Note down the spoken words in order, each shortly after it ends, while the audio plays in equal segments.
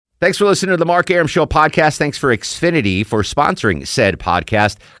Thanks for listening to the Mark Arum Show podcast. Thanks for Xfinity for sponsoring said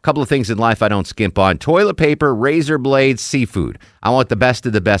podcast. A couple of things in life I don't skimp on. Toilet paper, razor blades, seafood. I want the best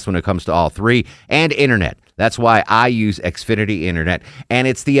of the best when it comes to all three. And internet. That's why I use Xfinity Internet. And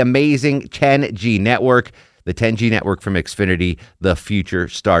it's the amazing 10G network. The 10G network from Xfinity. The future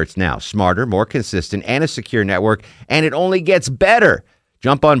starts now. Smarter, more consistent, and a secure network. And it only gets better.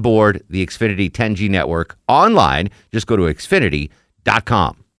 Jump on board the Xfinity 10G network online. Just go to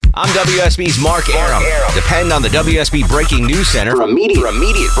Xfinity.com. I'm WSB's Mark Arum. Depend on the WSB Breaking News Center for immediate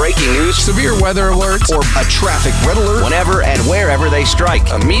breaking news, severe weather alerts, or a traffic red alert whenever and wherever they strike.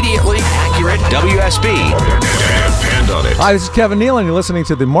 Immediately accurate WSB. Depend on it. Hi, this is Kevin Neal, and you're listening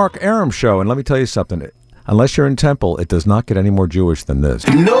to the Mark Arum Show. And let me tell you something. Unless you're in Temple, it does not get any more Jewish than this.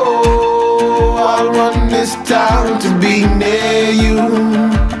 No, I want this town to be near you.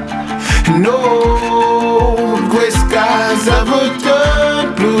 No gray skies ever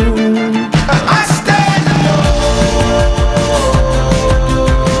turn blue. I stand alone.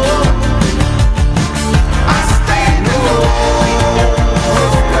 I stand alone.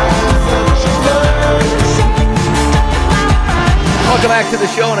 Welcome back to the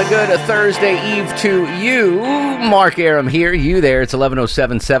show and a good Thursday Eve to you. Mark Arum here, you there. It's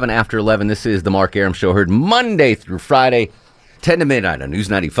 11:07, after 11. This is the Mark Arum Show, heard Monday through Friday, 10 to midnight on News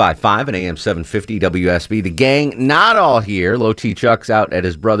 95.5 and AM 750 WSB. The gang not all here. Low T Chuck's out at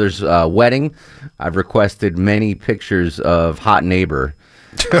his brother's wedding. I've requested many pictures of hot neighbor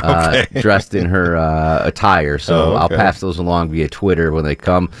dressed in her attire, so I'll pass those along via Twitter when they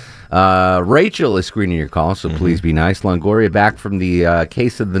come. Rachel is screening your call, so please be nice. Longoria back from the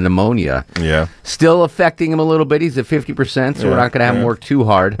case of the pneumonia. Yeah. Still affecting him a little bit. He's at 50%, so we're not going to have him work too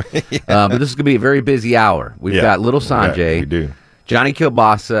hard. But this is going to be a very busy hour. We've got Little Sanjay, we do. Johnny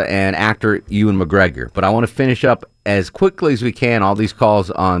Kilbasa, and actor Ewan McGregor. But I want to finish up as quickly as we can all these calls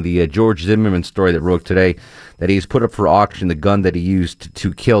on the George Zimmerman story that broke today, that he's put up for auction the gun that he used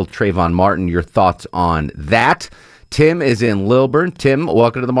to kill Trayvon Martin. Your thoughts on that? Tim is in Lilburn. Tim,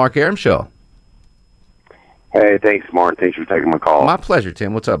 welcome to the Mark Arum Show. Hey, thanks, Mark. Thanks for taking my call. My pleasure,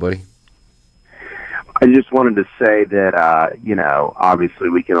 Tim. What's up, buddy? I just wanted to say that, obviously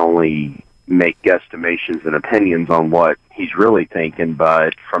we can only make guesstimations and opinions on what he's really thinking,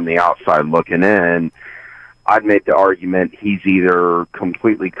 but from the outside looking in, I'd make the argument he's either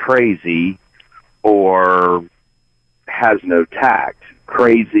completely crazy or has no tact.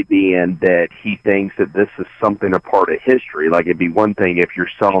 Crazy being that he thinks that this is something a part of history. Like, it'd be one thing if you're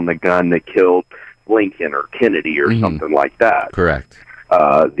selling the gun that killed Lincoln or Kennedy or something like that. Correct.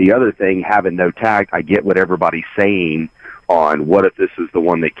 The other thing, having no tact, I get what everybody's saying on what if this is the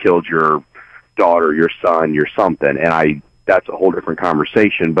one that killed your daughter, your son, your something, and that's a whole different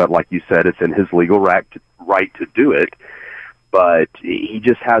conversation. But like you said, it's in his legal right to do it. But he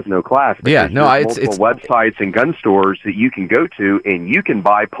just has no class. Yeah, no, it's websites and gun stores that you can go to, and you can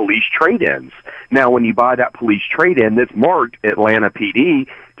buy police trade-ins. Now, when you buy that police trade-in that's marked Atlanta PD,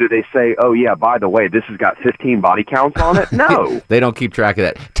 do they say, oh, yeah, by the way, this has got 15 body counts on it? No. They don't keep track of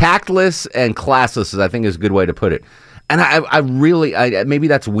that. Tactless and classless, I think, is a good way to put it. And I really, maybe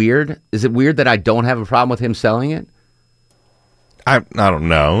that's weird. Is it weird that I don't have a problem with him selling it? I don't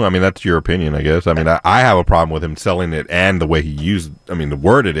know. I mean, that's your opinion, I guess. I mean, I have a problem with him selling it and the way he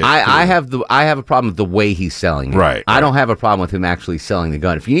worded it. I have a problem with the way he's selling it. Right. I don't have a problem with him actually selling the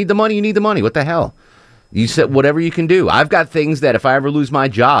gun. If you need the money, you need the money. What the hell? You said whatever you can do. I've got things that if I ever lose my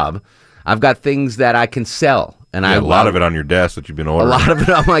job, I've got things that I can sell. And a lot of it on your desk that you've been ordering. A lot of it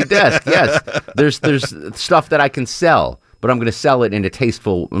on my desk, yes. There's stuff that I can sell, but I'm going to sell it in a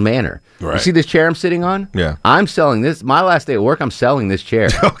tasteful manner. Right. You see this chair I'm sitting on? Yeah. I'm selling this. My last day at work, I'm selling this chair.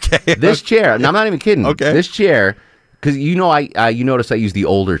 Okay. This chair. And I'm not even kidding. Okay. This chair, because you notice I use the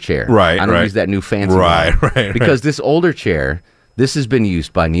older chair. Right. I don't use that new fancy one. Right. Because this older chair, this has been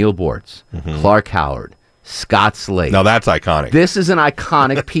used by Neil Bortz, Clark Howard, Scott Slade. Now that's iconic. This is an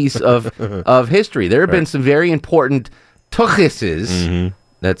iconic piece of history. There have been some very important tuchises.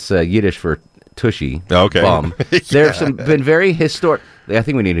 That's Yiddish for tushy. Okay. Bum. There have been very historic. I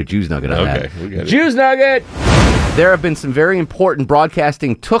think we need a Jews nugget on that. We get it. Jews nugget. There have been some very important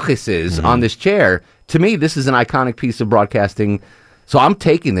broadcasting tuchises on this chair. To me, this is an iconic piece of broadcasting. So I'm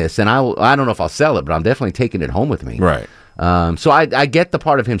taking this, and I don't know if I'll sell it, but I'm definitely taking it home with me. Right. So I get the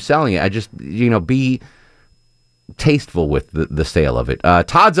part of him selling it. I just be tasteful with the sale of it.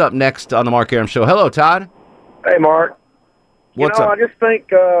 Todd's up next on the Mark Arum Show. Hello, Todd. Hey, Mark. What's up? I just think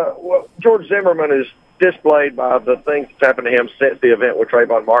what George Zimmerman is displayed by the things that's happened to him since the event with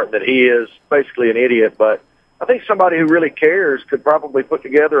Trayvon Martin, that he is basically an idiot. But I think somebody who really cares could probably put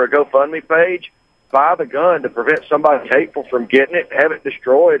together a GoFundMe page buy the gun to prevent somebody hateful from getting it, have it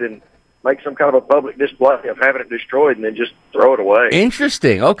destroyed, and make some kind of a public display of having it destroyed, and then just throw it away.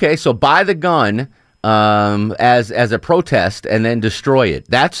 Interesting. Okay, so buy the gun as a protest and then destroy it.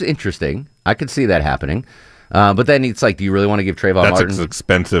 That's interesting. I could see that happening. But then it's like, do you really want to give Trayvon Martin That's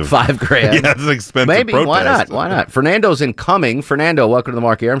expensive. $5,000? Yeah, that's an expensive Maybe. protest. Why not? Why not? Fernando's incoming. Fernando, welcome to the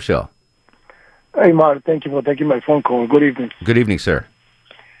Mark Arum Show. Hey, Mark, thank you for taking my phone call. Good evening. Good evening, sir.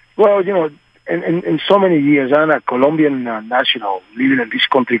 Well, in so many years, I'm a Colombian national living in this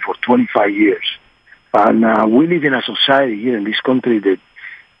country for 25 years. And we live in a society here in this country that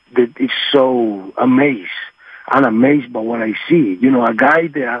is so amazed. I'm amazed by what I see. A guy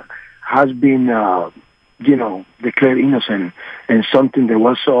that has been, declared innocent and something that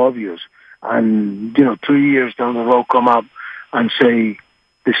was so obvious. And, 3 years down the road come up and say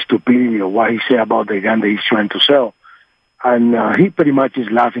the stupidity of what he said about the gun that he's trying to sell. And he pretty much is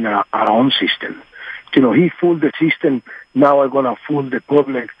laughing at our own system. He fooled the system. Now we're going to fool the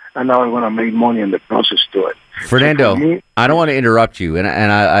public, and now we're going to make money in the process to it. Fernando, So for me, I don't want to interrupt you, and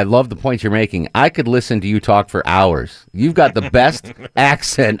I love the points you're making. I could listen to you talk for hours. You've got the best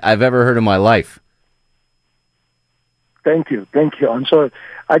accent I've ever heard in my life. Thank you. I'm sorry.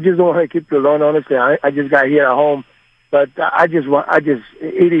 I just don't want to keep you alone. Honestly, I just got here at home, but it's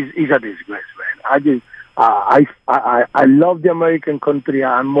a disgrace, man. I love the American country.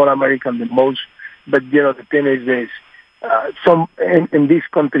 I'm more American than most. But the thing is this: in this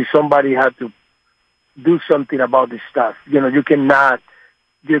country, somebody had to do something about this stuff. You cannot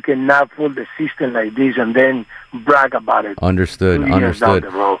fool the system like this and then brag about it. Understood. 2 years down the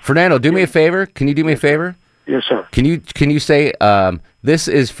road. Fernando, do me a favor. Can you do me a favor? Yes, sir. Can you say this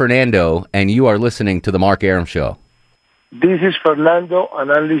is Fernando, and you are listening to the Mark Arum Show? This is Fernando,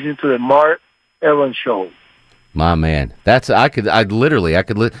 and I'm listening to the Mark Arum Show. My man,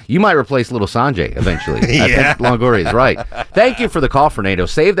 you might replace Little Sanjay eventually. I think Longoria is right. Thank you for the call, Fernando.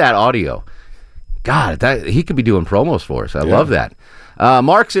 Save that audio. God, he could be doing promos for us. I love that.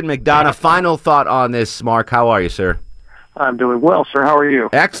 Mark's in McDonough. Final thought on this, Mark. How are you, sir? I'm doing well, sir. How are you?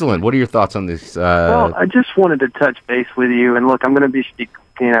 Excellent. What are your thoughts on this? Well, I just wanted to touch base with you, and look, I'm going to be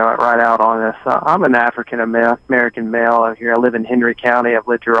right out on this. I'm an African-American male out here. I live in Henry County. I've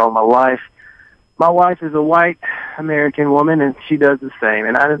lived here all my life. My wife is a white American woman, and she does the same.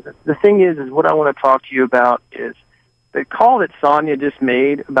 And the thing is what I want to talk to you about is the call that Sonia just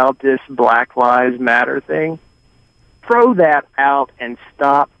made about this Black Lives Matter thing. Throw that out and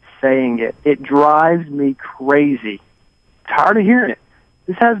stop saying it. It drives me crazy. Tired of hearing it.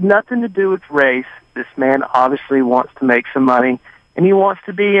 This has nothing to do with race. This man obviously wants to make some money, and he wants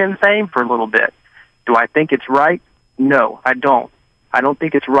to be in fame for a little bit. Do I think it's right? No, I don't. I don't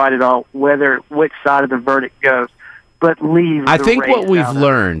think it's right at all, which side of the verdict goes. But leave I the think race what we've out of it.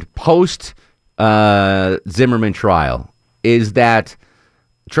 learned post Zimmerman trial is that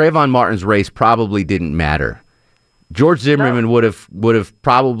Trayvon Martin's race probably didn't matter. George Zimmerman would have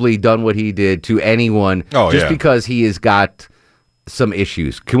probably done what he did to anyone because he has got some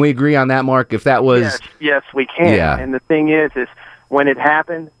issues. Can we agree on that, Mark? If that was yes, we can. Yeah. And the thing is when it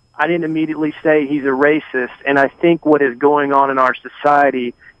happened, I didn't immediately say he's a racist. And I think what is going on in our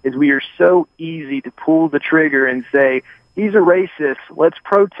society is we are so easy to pull the trigger and say he's a racist. Let's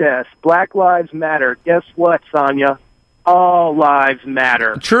protest. Black Lives Matter. Guess what, Sonia? All lives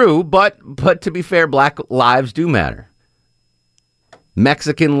matter. True, but to be fair, black lives do matter.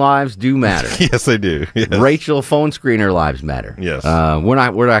 Mexican lives do matter. Yes, they do. Yes. Rachel phone screener lives matter. Yes. We're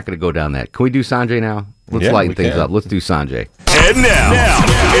not going to go down that. Can we do Sanjay now? Let's lighten things up. Let's do Sanjay. And now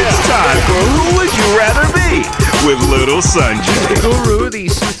it's time for Who Would You Rather Be with Little Sanjay. Guru, the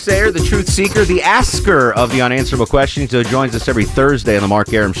soothsayer, the truth seeker, the asker of the unanswerable questions, joins us every Thursday on the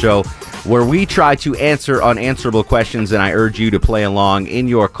Mark Arum Show, where we try to answer unanswerable questions, and I urge you to play along in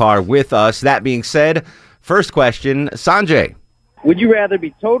your car with us. That being said, first question, Sanjay. Would you rather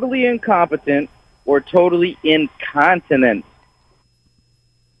be totally incompetent or totally incontinent?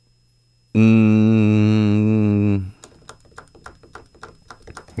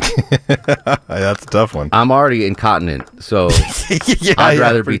 That's a tough one. I'm already incontinent, so I'd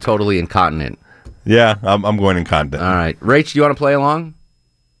rather be totally incontinent. Yeah, I'm going incontinent. All right. Rach, do you want to play along?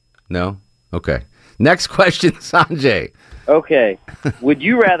 No? Okay. Next question, Sanjay. Okay. Would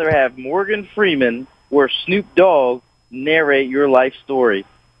you rather have Morgan Freeman or Snoop Dogg narrate your life story?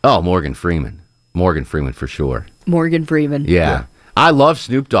 Oh, Morgan Freeman. Morgan Freeman for sure. Morgan Freeman. Yeah. I love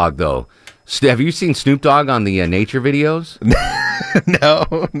Snoop Dogg, though. Have you seen Snoop Dogg on the nature videos?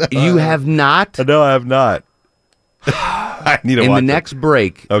 No. You have not? No, I have not. I need to in watch the next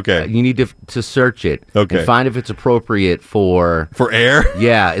break. Okay. You need to search it. Okay. And find if it's appropriate for air.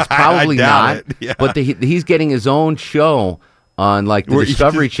 Yeah, it's probably I doubt not. it. Yeah. But he's getting his own show on like the Where he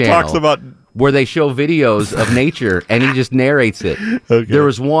Discovery just Channel. talks about where they show videos of nature and he just narrates it. Okay. There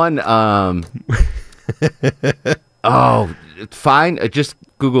was one. Just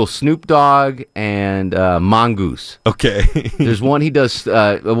Google Snoop Dogg and mongoose. Okay. There's one he does.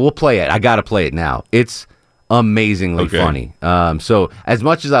 We'll play it. I gotta play it now. It's amazingly funny. So as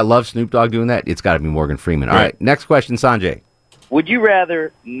much as I love Snoop Dogg doing that, it's got to be Morgan Freeman. All right. Next question, Sanjay. Would you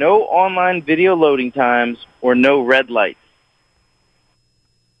rather no online video loading times or no red lights?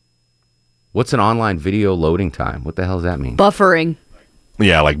 What's an online video loading time? What the hell does that mean? Buffering.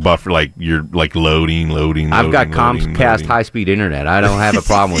 Yeah, like buffer, like you're like loading. I've got Comcast high-speed internet. I don't have a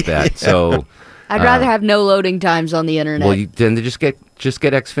problem with that. So I'd rather have no loading times on the internet. Well, then just get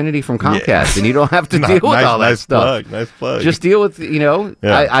Xfinity from Comcast, and you don't have to deal with all that stuff. Nice plug. Just deal with, Yeah.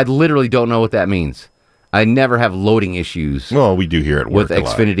 I literally don't know what that means. I never have loading issues. Well, we do here at work with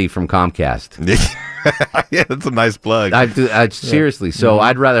Xfinity from Comcast. Yeah, that's a nice plug. I seriously. So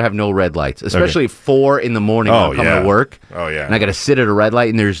I'd rather have no red lights, especially at 4 in the morning when I'm coming to work. Oh yeah. And I got to sit at a red light,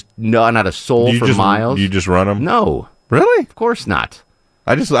 and there's not a soul for miles. You just run them? No, really? Of course not.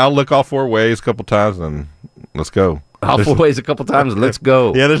 I'll look all 4 ways a couple times and let's go. All 4 ways a couple times. Let's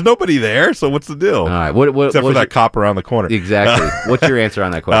go. Yeah, there's nobody there, so what's the deal? All right. What except for that cop around the corner. Exactly. What's your answer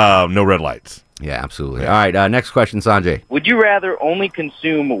on that question? No red lights. Yeah, absolutely. All right. Next question, Sanjay. Would you rather only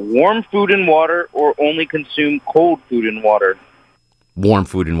consume warm food and water or only consume cold food and water? Warm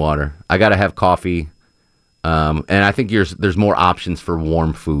food and water. I got to have coffee. And I think there's more options for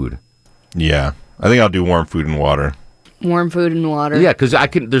warm food. Yeah. I think I'll do warm food and water. Warm food and water. Yeah, because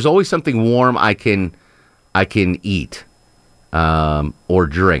there's always something warm I can eat or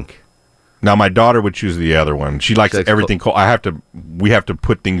drink. Now my daughter would choose the other one. She likes everything cold. We have to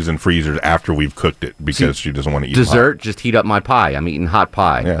put things in freezers after we've cooked it because she doesn't want to eat dessert. Just heat up my pie. I'm eating hot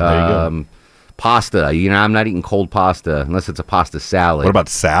pie. Yeah, there you go. Pasta. I'm not eating cold pasta unless it's a pasta salad. What about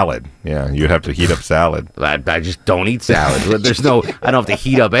salad? Yeah, you'd have to heat up salad. I just don't eat salad. There's no. I don't have to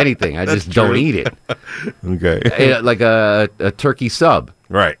heat up anything. I just don't eat it. Okay. Like a turkey sub.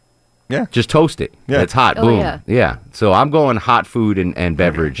 Right. Yeah. Just toast it. Yeah. It's hot. Oh, Boom. Yeah. So I'm going hot food and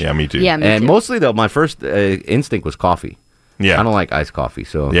beverage. Yeah, me too. Yeah, me and too. mostly, though, my first instinct was coffee. Yeah. I don't like iced coffee,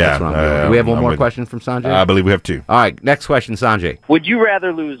 so Yeah, that's what I'm doing. Do we have one more question from Sanjay? I believe we have 2. All right. Next question, Sanjay. Would you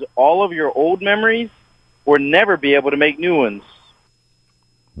rather lose all of your old memories or never be able to make new ones?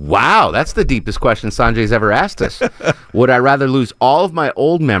 Wow, that's the deepest question Sanjay's ever asked us. Would I rather lose all of my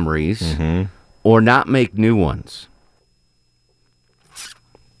old memories or not make new ones?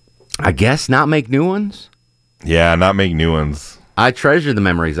 I guess not make new ones. Yeah, not make new ones. I treasure the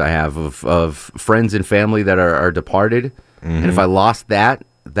memories I have of friends and family that are departed, and if I lost that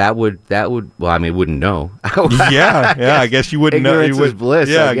would well, I mean, wouldn't know. yeah. I guess you wouldn't know. Ignorance is bliss.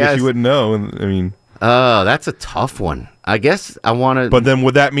 Yeah, I guess you wouldn't know. I mean, oh, that's a tough one. I guess I want to. But then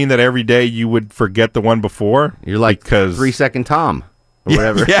would that mean that every day you would forget the one before? You're like 3-second Tom. Or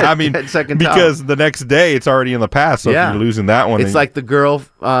whatever. Yeah, I mean, because the next day it's already in the past. So if you're losing that one, it's like the girl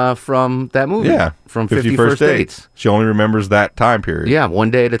from that movie. Yeah, from 50 First Dates. She only remembers that time period. Yeah,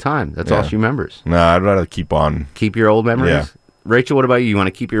 one day at a time. That's all she remembers. No, I'd rather keep your old memories. Yeah. Rachel, what about you? You want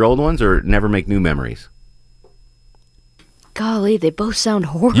to keep your old ones or never make new memories? Golly, they both sound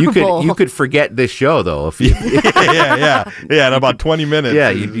horrible. You could forget this show though if you yeah. In about 20 minutes. Yeah,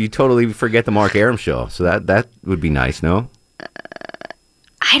 you totally forget the Mark Arum show. So that would be nice, no?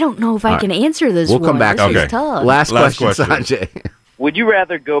 I don't know if I can answer this. We'll come back. This Okay. is tough. Last question, Sanjay. Would you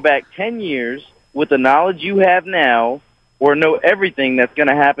rather go back 10 years with the knowledge you have now or know everything that's going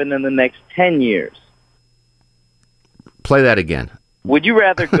to happen in the next 10 years? Play that again. Would you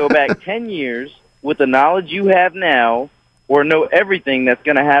rather go back 10 years with the knowledge you have now or know everything that's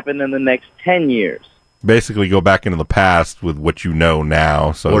going to happen in the next 10 years? Basically go back into the past with what you know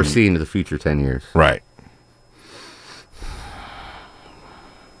now. Or see into the future 10 years. Right.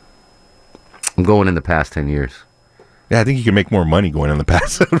 I'm going in the past 10 years. Yeah, I think you can make more money going in the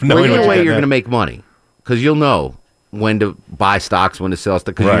past. Well, either way, you're going to make money because you'll know when to buy stocks, when to sell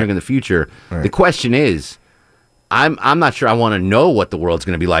stuff, because you're in the future. Right. The question is, I'm not sure I want to know what the world's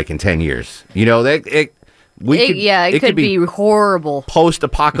going to be like in 10 years. You know, it could be horrible,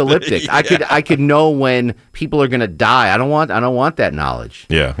 post-apocalyptic. I could know when people are going to die. I don't want that knowledge.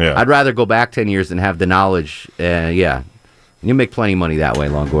 Yeah. I'd rather go back 10 years than have the knowledge. You make plenty of money that way,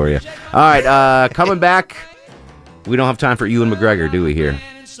 Longoria. All right, coming back. We don't have time for Ewan McGregor, do we? Here,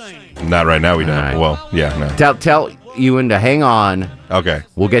 not right now. We don't. Right. Well, yeah. No. Tell Ewan to hang on. Okay.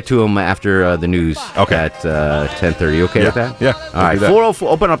 We'll get to him after the news at 10:30. You okay with that? Yeah. All right. 404.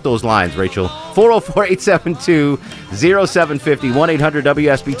 Open up those lines, Rachel. 404-872-0750.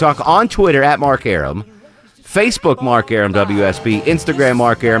 1-800-WSB Talk on Twitter at Mark Arum. Facebook Mark Arum WSB. Instagram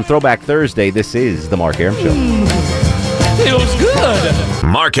Mark Arum. Throwback Thursday. This is the Mark Arum Show. Feels good.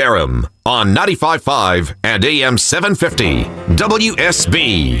 Mark Arum on 95.5 and AM 750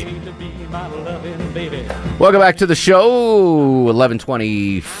 WSB. Welcome back to the show.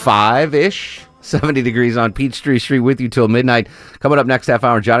 11:25-ish. 70 degrees on Peachtree Street with you till midnight. Coming up next half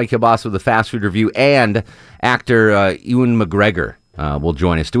hour, Johnny Kilbasa with the fast food review, and actor Ewan McGregor will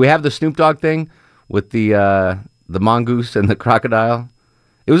join us. Do we have the Snoop Dogg thing with the mongoose and the crocodile?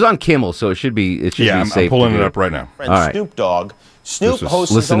 It was on Kimmel, so it should be safe. I'm pulling it up right now. All right. Snoop Dogg. Snoop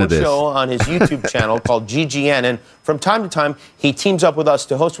hosts his own show on his YouTube channel called GGN, and from time to time, he teams up with us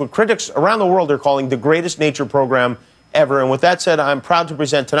to host what critics around the world are calling the greatest nature program ever. And with that said, I'm proud to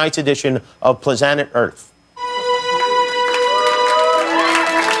present tonight's edition of Planet Earth.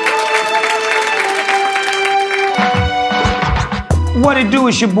 What it do?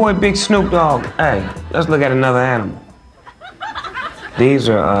 Is your boy Big Snoop Dogg. Hey, let's look at another animal. These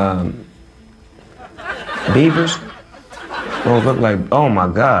are beavers. Those look like, oh my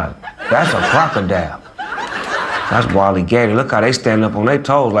God, that's a crocodile. That's Wally Gator. Look how they stand up on their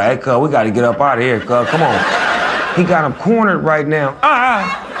toes like, hey, cuz, we got to get up out of here, cuz, come on. He got him cornered right now.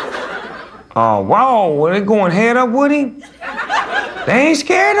 Oh, wow, were they going head up with him? They ain't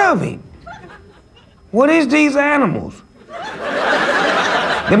scared of him. What is these animals?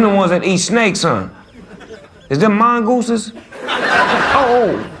 Them the ones that eat snakes, huh? Is them mongooses?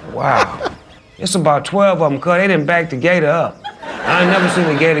 Oh, wow. It's about 12 of them, cuz they didn't back the gator up. I ain't never seen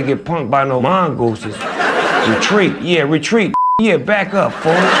a gator get punked by no mongooses. Retreat, yeah, retreat. Yeah, back up,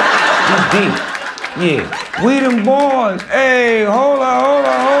 folks. He's deep. Yeah, we them boys. Hey, hold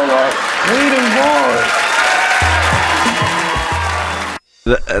up. We them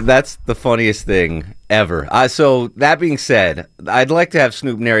boys. That's the funniest thing ever. So that being said, I'd like to have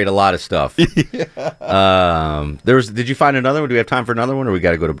Snoop narrate a lot of stuff. Did you find another one? Do we have time for another one, or we got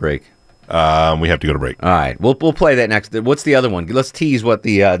to go to break? We have to go to break. All right, we'll play that next. What's the other one? Let's tease what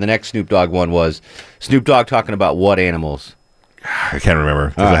the next Snoop Dogg one was. Snoop Dogg talking about what animals? I can't remember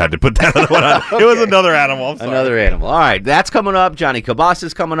because I had to put that other one on. Okay. It was another animal. I'm sorry. Another animal. All right, that's coming up. Johnny Kilbasa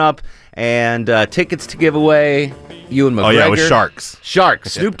is coming up, and tickets to give away. Ewan McGregor. Oh yeah, with sharks.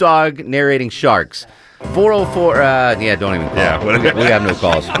 Sharks. Snoop Dogg narrating sharks. 404. Yeah, don't even call. Yeah, we have no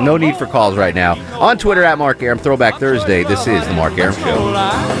calls. No need for calls right now. On Twitter at Mark Arum. Throwback Thursday. This is the Mark Arum Show.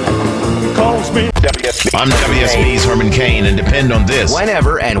 I'm WSB's Herman Cain, and depend on this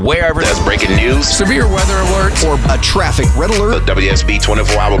whenever and wherever there's breaking news, severe weather alert, or a traffic red alert. The WSB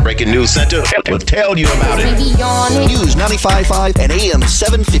 24-hour breaking news center will tell you about it. News 95.5 and AM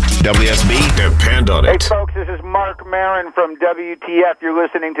 750. WSB, depend on it. Hey folks, this is Mark Maron from WTF. You're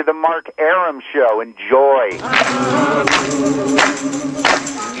listening to the Mark Arum Show. Enjoy.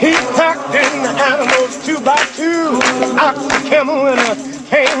 He packed in the animals 2 by 2, ox, a camel, and a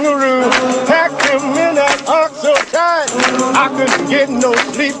kangaroo. Packed him in that ox so tight, I couldn't get no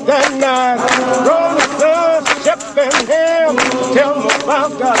sleep that night. Rolling Stone, Shep and Ham, tell them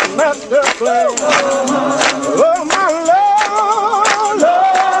about that master plan. Oh my Lord,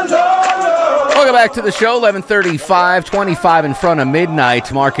 Lord, Lord. Welcome back to the show. 11:35, 25 in front of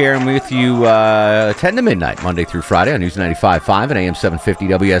midnight. Mark Arum with you 10 to midnight, Monday through Friday on News 95.5 and AM 750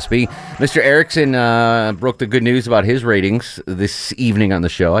 WSB. Mr. Erickson broke the good news about his ratings this evening on the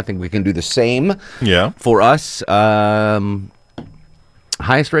show. I think we can do the same. Yeah. For us,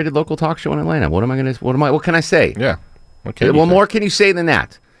 highest rated local talk show in Atlanta. What can I say? Yeah. What more can you say than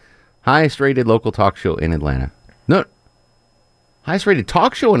that? Highest rated local talk show in Atlanta. No. Highest rated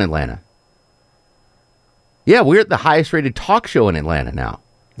talk show in Atlanta. Yeah, we're at the highest rated talk show in Atlanta now.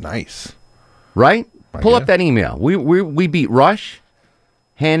 Nice. Right? Pull up that email. We beat Rush,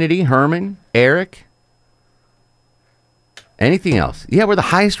 Hannity, Herman, Eric. Anything else? Yeah, we're the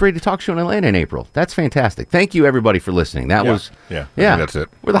highest rated talk show in Atlanta in April. That's fantastic. Thank you, everybody, for listening. That was... Yeah, I think that's it.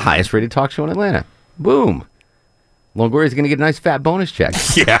 We're the highest rated talk show in Atlanta. Boom. Longoria's going to get a nice fat bonus check.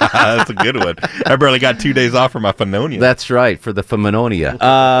 Yeah, that's a good one. I barely got 2 days off for my Phenonia. That's right, for the Phenonia.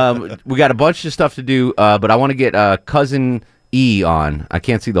 We got a bunch of stuff to do, but I want to get Cousin E on. I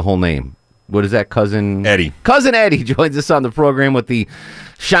can't see the whole name. What is that, Cousin? Eddie. Cousin Eddie joins us on the program with the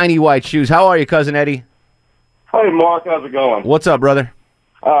shiny white shoes. How are you, Cousin Eddie? Hey, Mark, how's it going? What's up, brother?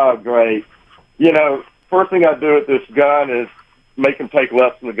 Oh, great. You know, first thing I do with this gun is make him take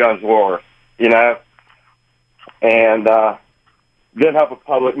less than the gun's worth, you know? And then have a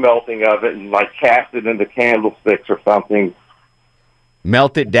public melting of it and like cast it into candlesticks or something.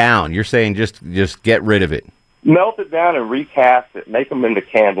 Melt it down. You're saying just get rid of it. Melt it down and recast it. Make them into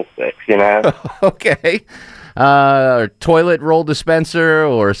candlesticks, you know? Okay. Toilet roll dispenser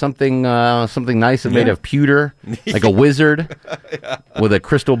or something nice made of pewter, like a wizard with a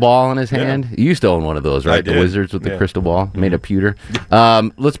crystal ball in his hand. You used to own one of those, right? The wizards with the crystal ball made of pewter.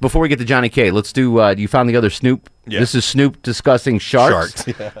 Before we get to Johnny K, let's do. You found the other Snoop? Yeah. This is Snoop discussing sharks.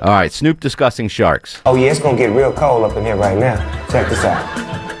 Yeah. All right, Snoop discussing sharks. Oh yeah, it's gonna get real cold up in here right now. Check this out.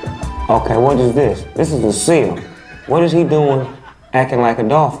 Okay, what is this? This is a seal. What is he doing acting like a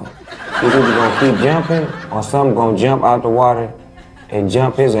dolphin? He's either gonna keep jumping or something gonna jump out the water and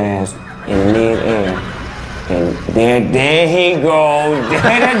jump his ass in mid-air. And there he goes. There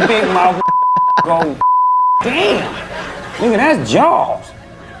that big mouth go. Damn! Nigga, that's Jaws.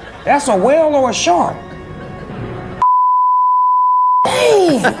 That's a whale or a shark.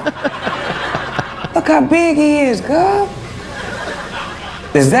 Damn! Look how big he is, cuz.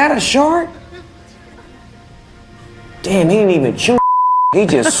 Is that a shark? Damn, he didn't even chew. He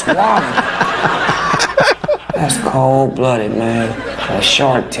just swallowed. That's cold-blooded, man. A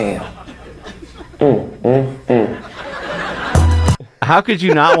shark tail. How could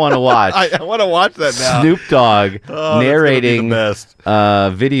you not want to watch? I want to watch that now. Snoop Dogg narrating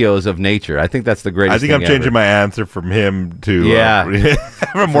videos of nature. I think that's the greatest. I think thing I'm changing ever. my answer from him to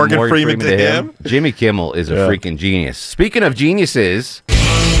from Morgan Freeman to him. Jimmy Kimmel is a freaking genius. Speaking of geniuses.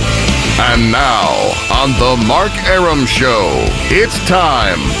 And now, on the Mark Arum Show, it's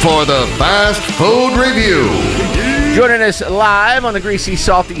time for the Fast Food Review. Joining us live on the Greasy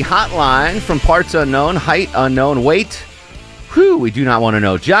Salty Hotline from parts unknown, height unknown, weight, whew, we do not want to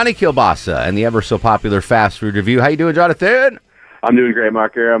know. Johnny Kilbasa and the ever so popular Fast Food Review. How you doing, Jonathan? I'm doing great,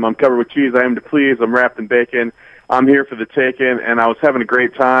 Mark Arum. I'm covered with cheese. I am to please. I'm wrapped in bacon. I'm here for the taking, and I was having a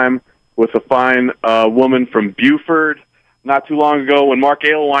great time with a fine woman from Buford. Not too long ago when Mark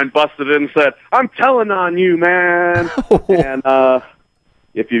Aylwine busted in and said, "I'm telling on you, man." And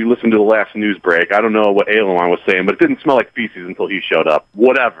if you listen to the last news break, I don't know what Aylwine was saying, but it didn't smell like feces until he showed up.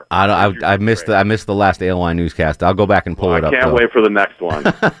 Whatever. I missed the last Aylwine newscast. I'll go back and pull it up. I can't wait for the next one.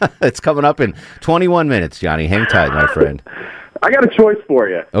 It's coming up in 21 minutes, Johnny. Hang tight, my friend. I got a choice for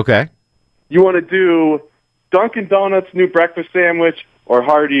you. Okay. You want to do Dunkin' Donuts' new breakfast sandwich or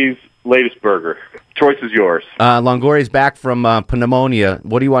Hardee's latest burger? Choice is yours. Longoria's back from pneumonia.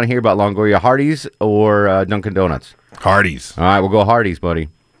 What do you want to hear about Longoria? Hardee's or Dunkin' Donuts? Hardee's. All right, we'll go Hardee's, buddy.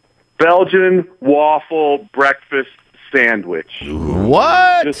 Belgian waffle breakfast sandwich.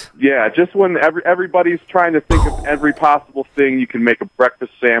 What? Just when everybody's trying to think of every possible thing you can make a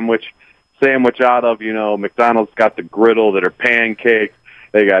breakfast sandwich out of. You know, McDonald's got the griddle that are pancakes.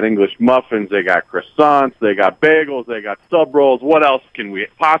 They got English muffins. They got croissants. They got bagels. They got sub rolls. What else can we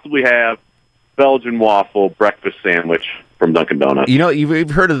possibly have? Belgian waffle breakfast sandwich from Dunkin' Donuts. You know,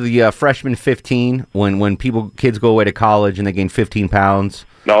 you've heard of the freshman 15 when kids go away to college and they gain 15 pounds.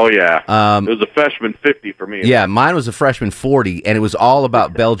 Oh yeah, it was a freshman 50 for me. Yeah, mine was a freshman 40, and it was all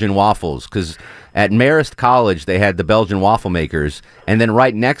about Belgian waffles because at Marist College they had the Belgian waffle makers, and then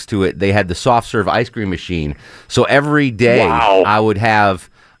right next to it they had the soft serve ice cream machine. So every day I would have.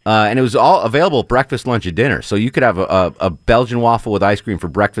 And it was all available breakfast, lunch, and dinner. So you could have a Belgian waffle with ice cream for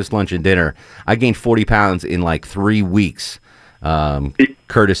breakfast, lunch, and dinner. I gained 40 pounds in like 3 weeks,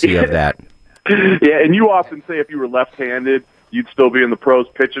 courtesy of that. Yeah, and you often say if you were left-handed, you'd still be in the pros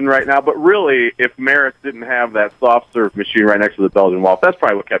pitching right now. But really, if Marist didn't have that soft serve machine right next to the Belgian waffle, that's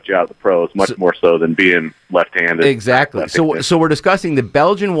probably what kept you out of the pros, much more so than being left-handed. Exactly. So we're discussing the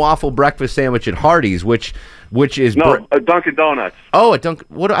Belgian waffle breakfast sandwich at Hardee's, which is Dunkin' Donuts. Oh, at Dunkin'.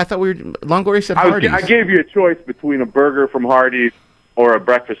 What I thought we were. Longoria said Hardee's. I gave you a choice between a burger from Hardee's or a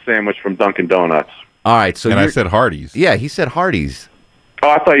breakfast sandwich from Dunkin' Donuts. All right. So I said Hardee's. Yeah, he said Hardee's. Oh,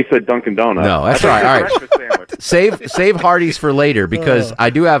 I thought you said Dunkin' Donuts. No, that's right. All right. Save Hardee's for later because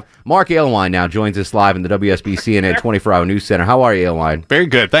I do have Mark Aylwine now joins us live in the WSB CNN 24-hour news center. How are you, Aylwine? Very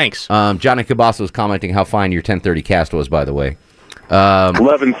good, thanks. Johnny Cabasa was commenting how fine your 10:30 cast was, by the way.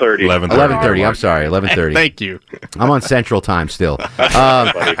 11:30. 11:30. I'm sorry, 11:30. Thank you. I'm on Central Time still.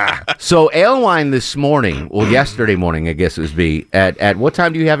 So Aylwine this morning, yesterday morning, I guess it was at what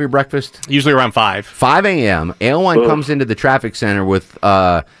time do you have your breakfast? Usually around 5. 5 a.m. Aylwine comes into the traffic center with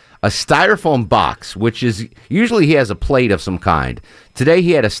a styrofoam box, which is usually he has a plate of some kind. Today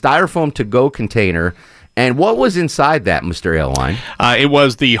he had a styrofoam to-go container. And what was inside that, Mr. Aylwine? It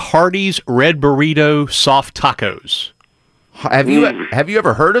was the Hardee's Red Burrito Soft Tacos. Have you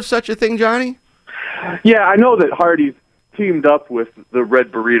ever heard of such a thing, Johnny? Yeah, I know that Hardee's teamed up with the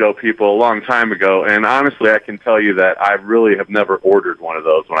Red Burrito people a long time ago, and honestly, I can tell you that I really have never ordered one of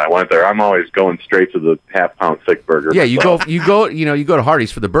those when I went there. I'm always going straight to the half-pound thick burger. Yeah, you go to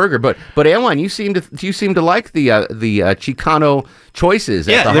Hardee's for the burger, but Airline, you seem to like the Chicano choices.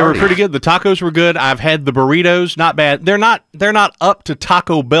 Yeah, they were pretty good. The tacos were good. I've had the burritos, not bad. They're not up to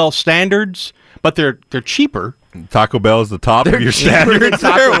Taco Bell standards, but they're cheaper. Taco Bell is the top of your standards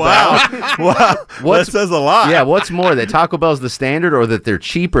there? Wow. That says a lot. Yeah, what's more, that Taco Bell's the standard or that they're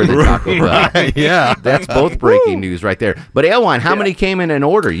cheaper than Taco Bell? Right, yeah. That's both breaking news right there. But Airline, how many came in an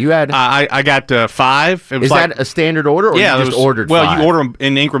order? You had I got 5. It was that a standard order or you just ordered 5? Well, you order them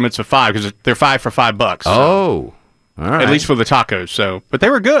in increments of 5 because they're 5 for $5. Oh. All right. At least for the tacos. So, but they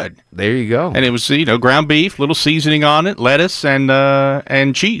were good. There you go. And it was ground beef, little seasoning on it, lettuce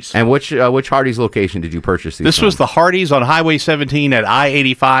and cheese. And which Hardee's location did you purchase these? This was the Hardee's on Highway 17 at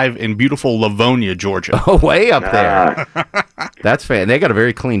I-85 in beautiful Livonia, Georgia. Oh, way up there. That's fan. They got a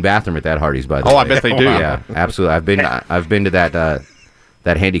very clean bathroom at that Hardee's, by the way. Oh, I bet they do. Yeah, absolutely. I've been to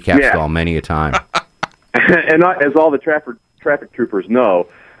that handicap stall many a time. And as all the traffic troopers know,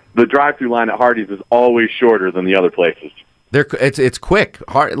 the drive-through line at Hardee's is always shorter than the other places. It's quick.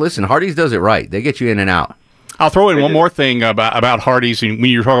 Listen, Hardee's does it right. They get you in and out. I'll throw in one more thing about Hardee's. When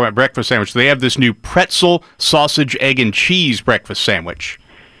you're talking about breakfast sandwich, they have this new pretzel, sausage, egg, and cheese breakfast sandwich.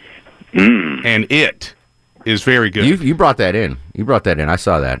 And it is very good. You brought that in. I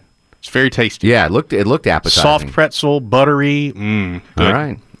saw that. It's very tasty. Yeah, it looked appetizing. Soft pretzel, buttery. Good. All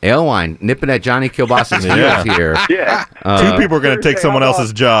right. Airline, nipping at Johnny Kilbasa's heels here. Yeah. 2 people are going to take someone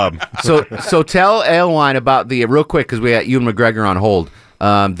else's job. So tell Airline about real quick, because we got Ewan McGregor on hold.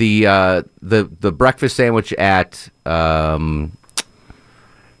 The breakfast sandwich at Dunkin'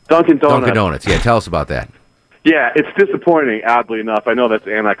 Donuts. Dunkin' Donuts. Yeah, tell us about that. Yeah, it's disappointing, oddly enough. I know that's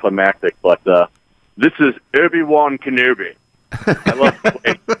anticlimactic, but this is Obi-Wan Kenobi. I love the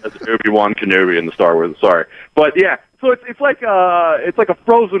way as Obi-Wan Kenobi in the Star Wars. Sorry, but yeah. So it's like a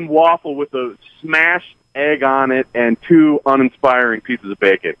frozen waffle with a smashed egg on it and 2 uninspiring pieces of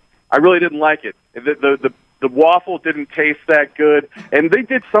bacon. I really didn't like it. The waffle didn't taste that good, and they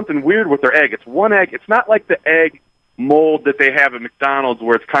did something weird with their egg. It's one egg. It's not like the egg mold that they have at McDonald's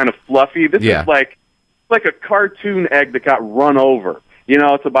where it's kind of fluffy. This is like a cartoon egg that got run over.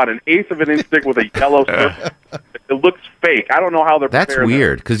 It's about 1/8 of an inch thick with a yellow strip. It looks fake. I don't know how they're preparing. That's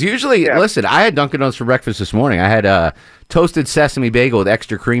weird, because usually, listen, I had Dunkin' Donuts for breakfast this morning. I had a toasted sesame bagel with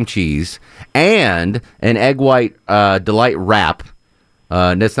extra cream cheese and an egg white delight wrap.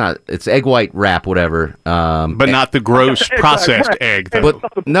 It's egg white wrap, whatever. But not the gross processed egg.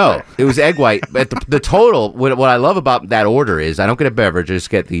 But no, it was egg white. But the total, what I love about that order is I don't get a beverage. I just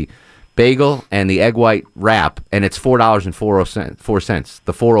get the bagel and the egg white wrap, and it's $4.04.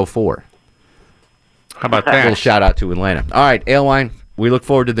 The 404. How about that? A little shout out to Atlanta. All right, Airline. We look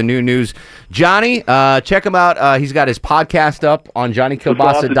forward to the new news. Johnny, check him out. He's got his podcast up on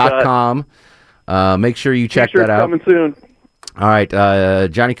JohnnyKilbasa.com. Make sure you check that out. Coming soon. All right,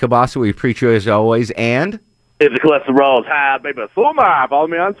 Johnny Kilbasa, we appreciate you as always. And if the cholesterol is high, baby, so my. Follow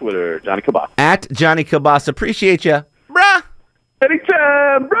me on Twitter, Johnny Kilbasa. At Johnny Kilbasa. Appreciate you. Bruh.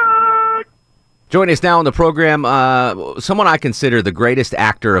 Anytime, bruh. Joining us now on the program, someone I consider the greatest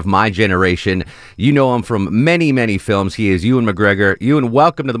actor of my generation. You know him from many, many films. He is Ewan McGregor. Ewan,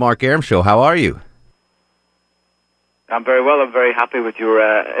 welcome to the Mark Arum Show. How are you? I'm very well. I'm very happy with your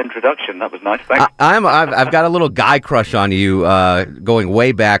introduction. That was nice. Thanks. I've got a little guy crush on you going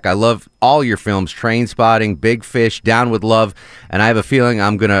way back. I love all your films, Trainspotting, Big Fish, Down with Love, and I have a feeling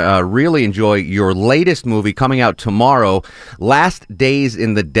I'm going to really enjoy your latest movie coming out tomorrow, Last Days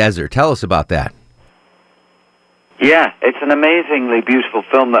in the Desert. Tell us about that. Yeah, it's an amazingly beautiful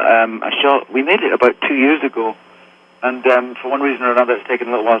film that I shot. We made it about 2 years ago. And for one reason or another, it's taken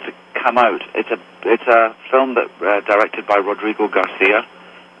a little while to come out. It's a film that directed by Rodrigo Garcia,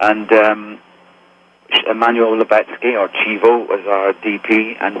 and Emmanuel Lubetsky, or Chivo, was our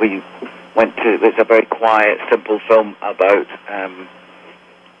DP. And we went to. It's a very quiet, simple film about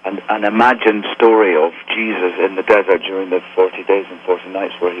an imagined story of Jesus in the desert during the 40 days and 40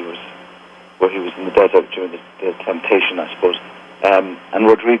 nights where he was in the desert during the temptation, I suppose. And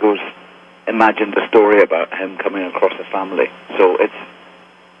Rodrigo's imagined a story about him coming across a family. So it's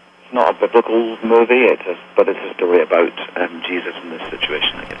not a biblical movie, but it's a story about Jesus in this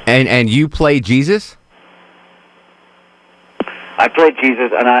situation, I guess. And you play Jesus? I play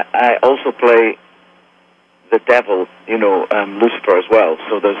Jesus, and I also play the devil, Lucifer as well.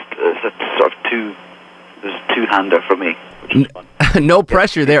 So there's a sort of two-hander for me, which is fun. No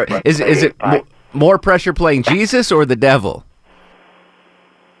pressure there. Is it more pressure playing Jesus or the devil?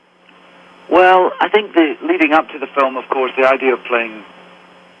 Well, I think leading up to the film, of course, the idea of playing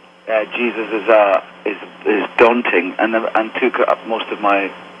Jesus is daunting, and took up most of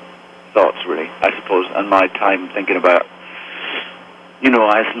my thoughts, really, I suppose, and my time thinking about.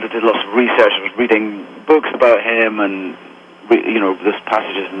 I did lots of research. I was reading books about him, and there's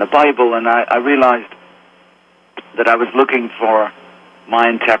passages in the Bible, and I realized that I was looking for my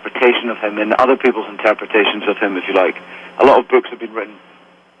interpretation of him and other people's interpretations of him, if you like. A lot of books have been written,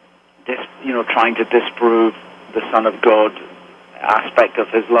 trying to disprove the Son of God aspect of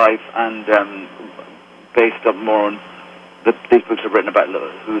his life, and based up more on these books are written about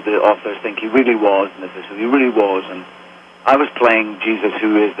who the authors think he really was, and this is who he really was. And I was playing Jesus,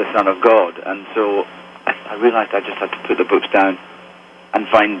 who is the Son of God, and so I realized I just had to put the books down and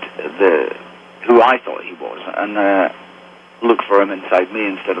find who I thought he was, and look for him inside me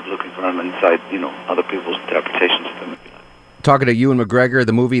instead of looking for him inside, other people's interpretations of him. Talking to Ewan McGregor,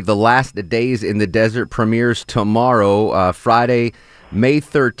 the movie The Last Days in the Desert premieres tomorrow, Friday, May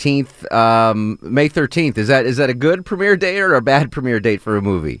 13th. May 13th, is that a good premiere date or a bad premiere date for a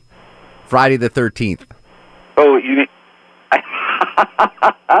movie? Friday the 13th. Oh, you mean...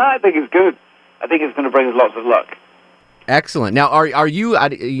 I think it's good. I think it's going to bring us lots of luck. Excellent. Now, are you?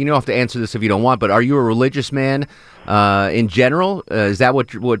 You don't have to answer this if you don't want, but are you a religious man in general? Is that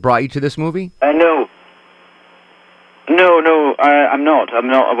what brought you to this movie? No. No, I'm not.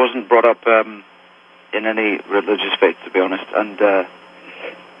 I wasn't brought up in any religious faith, to be honest, and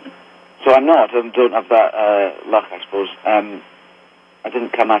so I'm not. I don't have that luck, I suppose. I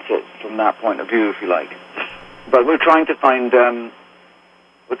didn't come at it from that point of view, if you like. But we're trying to find.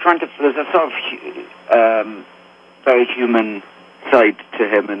 There's a sort of very human side to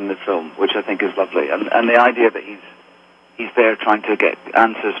him in the film, which I think is lovely, and the idea that he's there trying to get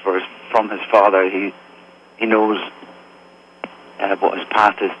answers from his father. He knows what his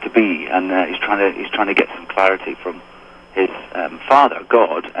path is to be, and he's trying to get some clarity from his father,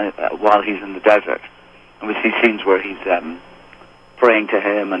 God, while he's in the desert. And we see scenes where he's praying to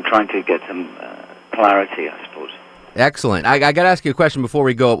him and trying to get some clarity, I suppose. Excellent. I got to ask you a question before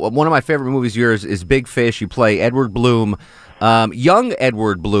we go. One of my favorite movies of yours is Big Fish. You play Edward Bloom. Young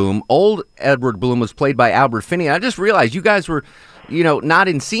Edward Bloom. Old Edward Bloom was played by Albert Finney. I just realized you guys were, not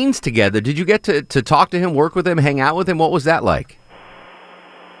in scenes together. Did you get to talk to him, work with him, hang out with him? What was that like?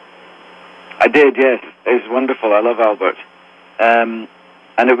 I did, yes. It was wonderful. I love Albert. And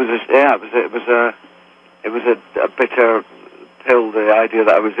it was a bitter pill, the idea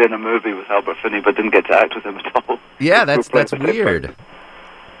that I was in a movie with Albert Finney but didn't get to act with him at all. Yeah, that's weird.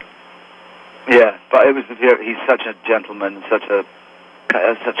 Yeah, but he's such a gentleman, such a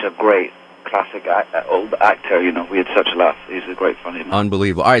great classic old actor. We had such a laugh. He's a great funny man.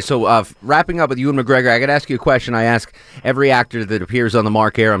 Unbelievable. All right, so wrapping up with Ewan McGregor, I got to ask you a question I ask every actor that appears on the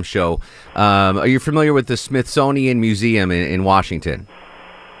Mark Arum Show. Are you familiar with the Smithsonian Museum in Washington?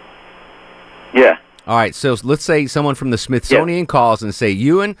 Yeah. All right, so let's say someone from the Smithsonian calls and say,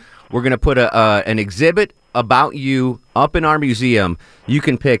 Ewan, we're going to put an exhibit about you up in our museum. You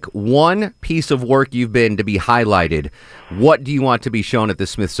can pick one piece of work you've been to be highlighted. What do you want to be shown at the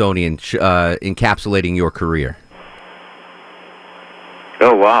Smithsonian encapsulating your career?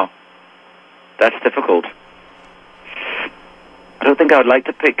 Oh, wow. That's difficult. I don't think I would like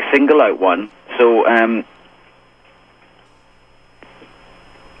to single out one. So,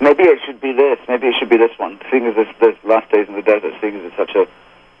 maybe it should be this. Maybe it should be this one. Seeing as this Last Days in the Desert, seeing as it's such a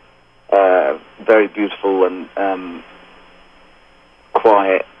very beautiful and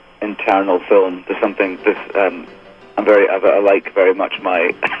quiet internal film. There's something I like very much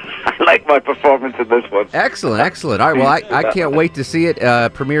I like my performance in this one. Excellent. All right, well, I can't wait to see it.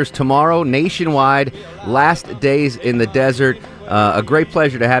 Premieres tomorrow nationwide. Last Days in the Desert. A great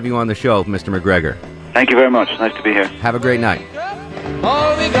pleasure to have you on the show, Mr. McGregor. Thank you very much. Nice to be here. Have a great night.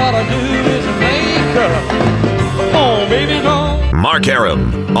 All we gotta do is make up. Oh, baby, no. Mark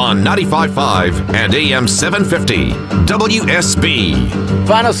Arum on 95.5 and AM 750 WSB.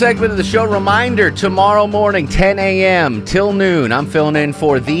 Final segment of the show. Reminder, tomorrow morning, 10 a.m. till noon, I'm filling in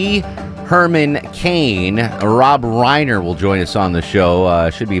for the Herman Cain. Rob Reiner will join us on the show.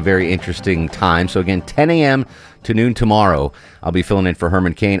 Should be a very interesting time. So again, 10 a.m. to noon tomorrow, I'll be filling in for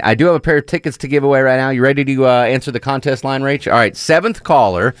Herman Cain. I do have a pair of tickets to give away right now. You ready to answer the contest line, Rach? All right, 7th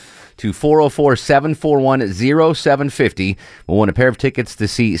caller to 404-741-0750 will win a pair of tickets to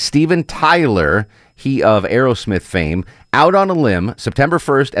see Steven Tyler, he of Aerosmith fame, Out on a Limb, September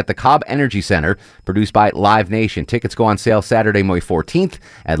 1st at the Cobb Energy Center, produced by Live Nation. Tickets go on sale Saturday, May 14th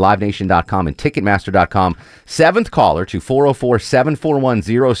at livenation.com and Ticketmaster.com. 7th caller to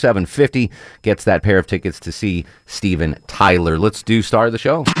 404-741-0750 gets that pair of tickets to see Steven Tyler. Let's do Star of the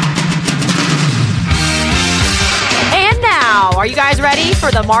Show. Are you guys ready for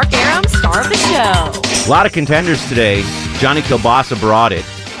the Mark Arum star of the show? A lot of contenders today. Johnny Kilbasa brought it.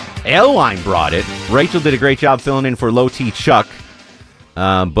 Airline brought it. Rachel did a great job filling in for Low T Chuck.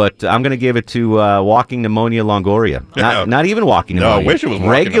 But I'm going to give it to walking pneumonia Longoria. Not even walking pneumonia. No, I wish it was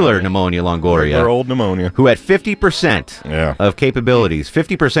walking regular pneumonia Longoria. Regular old pneumonia. Who had 50% of capabilities,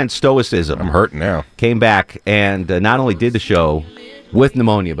 50% stoicism. I'm hurting now. Came back and not only did the show with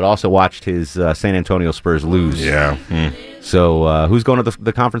pneumonia, but also watched his San Antonio Spurs lose. Yeah. So who's going to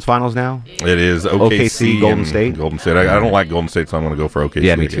the conference finals now? It is OKC Golden State. Golden State. I don't like Golden State, so I'm going to go for OKC.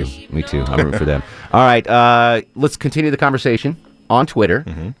 Yeah, me too. Me too. I'm rooting for them. All right, let's continue the conversation on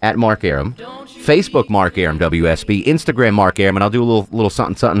Twitter at Mark Arum, Facebook Mark Arum WSB, Instagram Mark Arum, and I'll do a little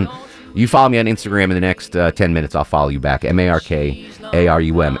something. You follow me on Instagram in the next 10 minutes. I'll follow you back.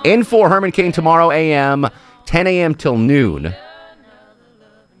 MarkArum. In for Herman Cain tomorrow AM, 10 a.m. till noon. And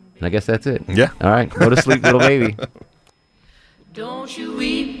I guess that's it. Yeah. All right. Go to sleep, little baby. Don't you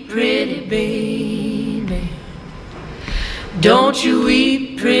weep, pretty baby. Don't you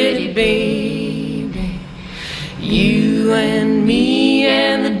weep, pretty baby. You and me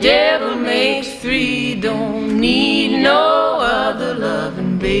and the devil makes three. Don't need no other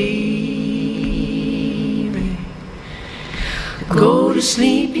loving baby. Go to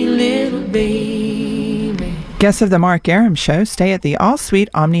sleep, you little baby. Guests of the Mark Arum Show stay at the All Suite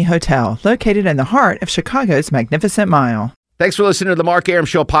Omni Hotel, located in the heart of Chicago's Magnificent Mile. Thanks for listening to the Mark Arum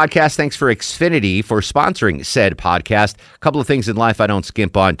Show podcast. Thanks for Xfinity for sponsoring said podcast. A couple of things in life I don't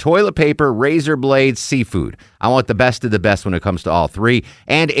skimp on. Toilet paper, razor blades, seafood. I want the best of the best when it comes to all three.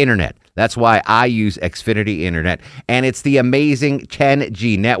 And internet. That's why I use Xfinity Internet. And it's the amazing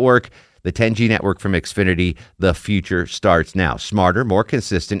 10G network. The 10G network from Xfinity. The future starts now. Smarter, more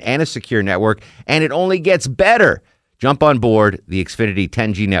consistent, and a secure network. And it only gets better. Jump on board the Xfinity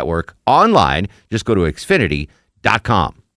 10G network online. Just go to Xfinity.com.